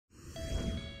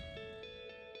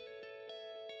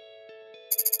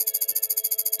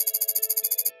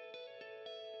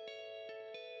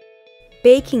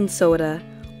Baking soda,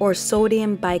 or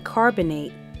sodium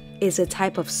bicarbonate, is a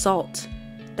type of salt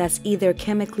that's either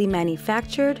chemically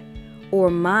manufactured or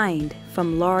mined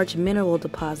from large mineral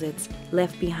deposits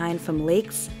left behind from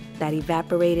lakes that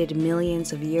evaporated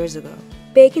millions of years ago.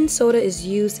 Baking soda is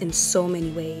used in so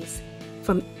many ways,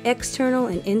 from external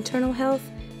and internal health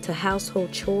to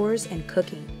household chores and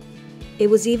cooking. It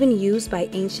was even used by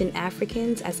ancient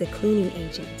Africans as a cleaning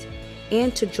agent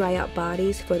and to dry out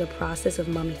bodies for the process of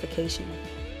mummification.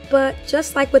 But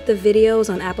just like with the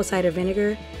videos on apple cider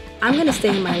vinegar, I'm going to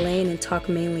stay in my lane and talk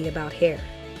mainly about hair.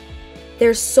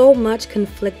 There's so much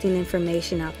conflicting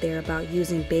information out there about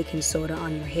using baking soda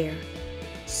on your hair.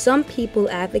 Some people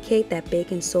advocate that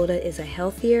baking soda is a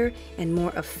healthier and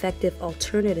more effective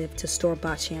alternative to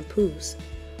store-bought shampoos,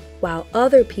 while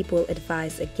other people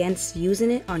advise against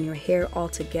using it on your hair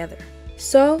altogether.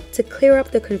 So, to clear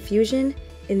up the confusion,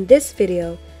 in this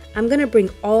video, I'm going to bring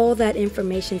all that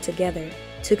information together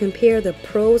to compare the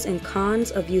pros and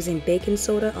cons of using baking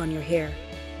soda on your hair.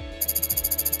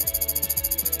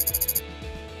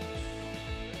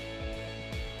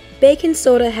 Baking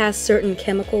soda has certain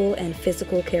chemical and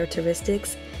physical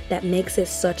characteristics that makes it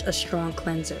such a strong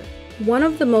cleanser. One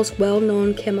of the most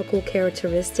well-known chemical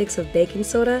characteristics of baking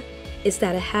soda is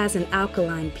that it has an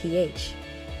alkaline pH.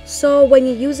 So when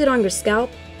you use it on your scalp,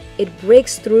 it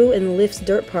breaks through and lifts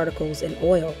dirt particles and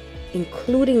oil,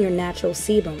 including your natural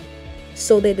sebum,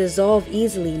 so they dissolve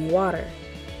easily in water.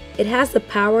 It has the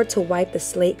power to wipe the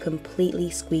slate completely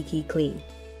squeaky clean.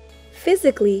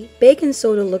 Physically, baking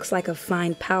soda looks like a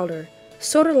fine powder,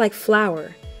 sort of like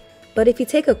flour, but if you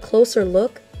take a closer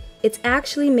look, it's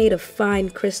actually made of fine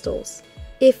crystals.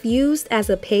 If used as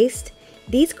a paste,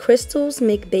 these crystals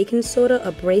make baking soda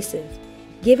abrasive,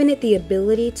 giving it the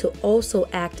ability to also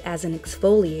act as an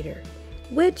exfoliator,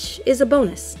 which is a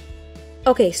bonus.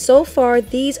 Okay, so far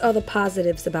these are the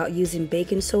positives about using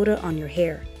baking soda on your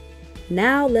hair.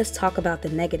 Now let's talk about the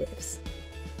negatives.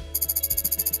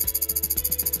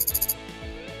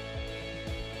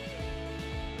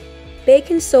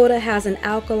 Baking soda has an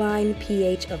alkaline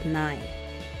pH of 9.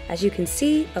 As you can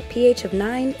see, a pH of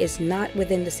 9 is not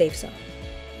within the safe zone.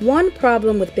 One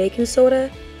problem with baking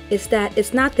soda is that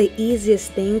it's not the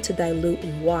easiest thing to dilute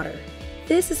in water.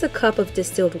 This is a cup of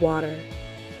distilled water,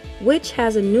 which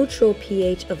has a neutral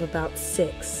pH of about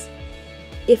 6.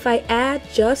 If I add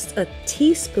just a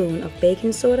teaspoon of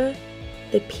baking soda,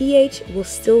 the pH will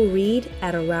still read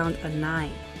at around a 9.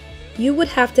 You would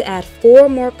have to add 4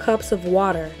 more cups of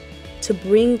water to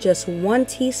bring just 1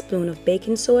 teaspoon of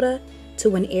baking soda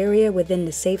to an area within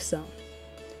the safe zone.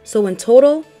 So in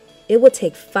total, it would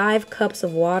take 5 cups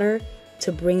of water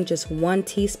to bring just 1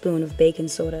 teaspoon of baking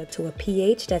soda to a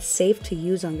pH that's safe to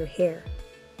use on your hair.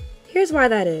 Here's why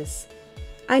that is.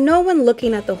 I know when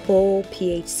looking at the whole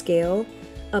pH scale,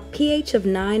 a pH of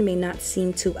 9 may not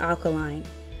seem too alkaline,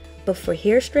 but for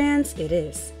hair strands, it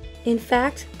is. In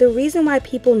fact, the reason why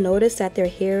people notice that their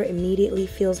hair immediately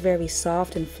feels very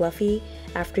soft and fluffy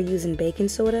after using baking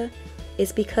soda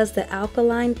is because the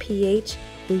alkaline pH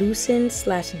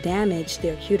loosens/damaged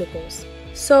their cuticles.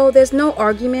 So there's no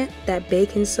argument that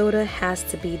baking soda has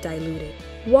to be diluted.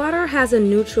 Water has a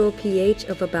neutral pH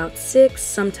of about 6,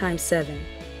 sometimes 7.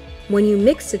 When you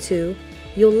mix the two,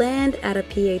 you'll land at a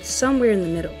pH somewhere in the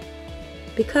middle.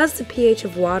 Because the pH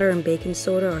of water and baking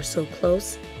soda are so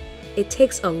close, it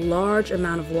takes a large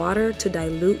amount of water to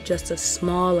dilute just a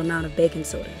small amount of baking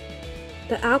soda.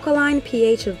 The alkaline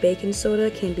pH of baking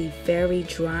soda can be very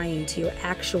drying to your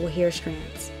actual hair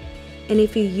strands. And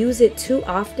if you use it too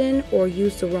often or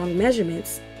use the wrong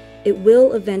measurements, it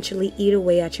will eventually eat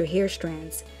away at your hair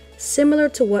strands, similar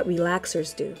to what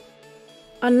relaxers do.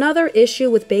 Another issue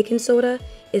with baking soda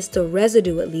is the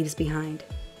residue it leaves behind.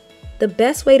 The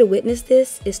best way to witness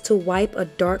this is to wipe a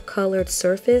dark colored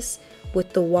surface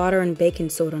with the water and baking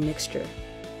soda mixture.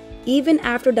 Even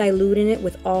after diluting it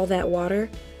with all that water,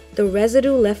 the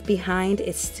residue left behind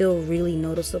is still really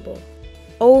noticeable.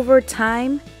 Over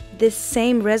time, this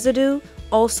same residue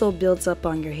also builds up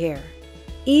on your hair.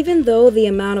 Even though the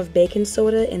amount of baking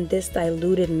soda in this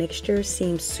diluted mixture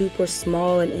seems super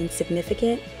small and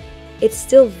insignificant, it's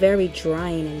still very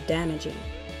drying and damaging.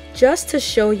 Just to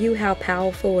show you how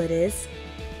powerful it is,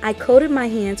 I coated my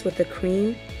hands with a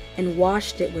cream and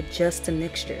washed it with just a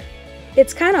mixture.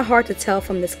 It's kind of hard to tell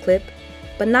from this clip,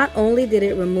 but not only did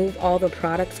it remove all the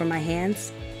product from my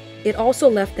hands, it also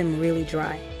left them really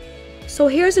dry. So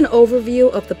here's an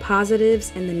overview of the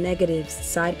positives and the negatives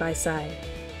side by side.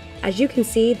 As you can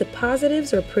see, the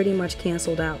positives are pretty much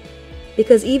canceled out,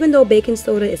 because even though baking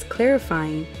soda is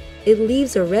clarifying, it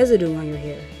leaves a residue on your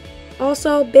hair.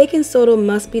 Also, baking soda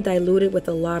must be diluted with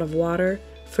a lot of water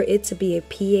for it to be a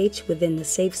pH within the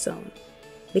safe zone.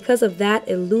 Because of that,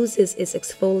 it loses its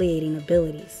exfoliating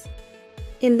abilities.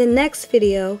 In the next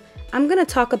video, I'm going to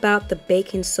talk about the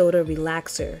baking soda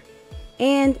relaxer.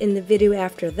 And in the video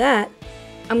after that,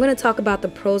 I'm going to talk about the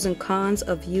pros and cons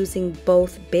of using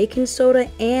both baking soda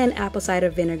and apple cider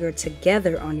vinegar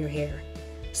together on your hair.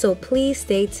 So please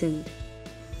stay tuned.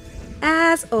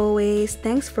 As always,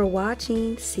 thanks for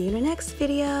watching. See you in the next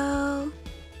video.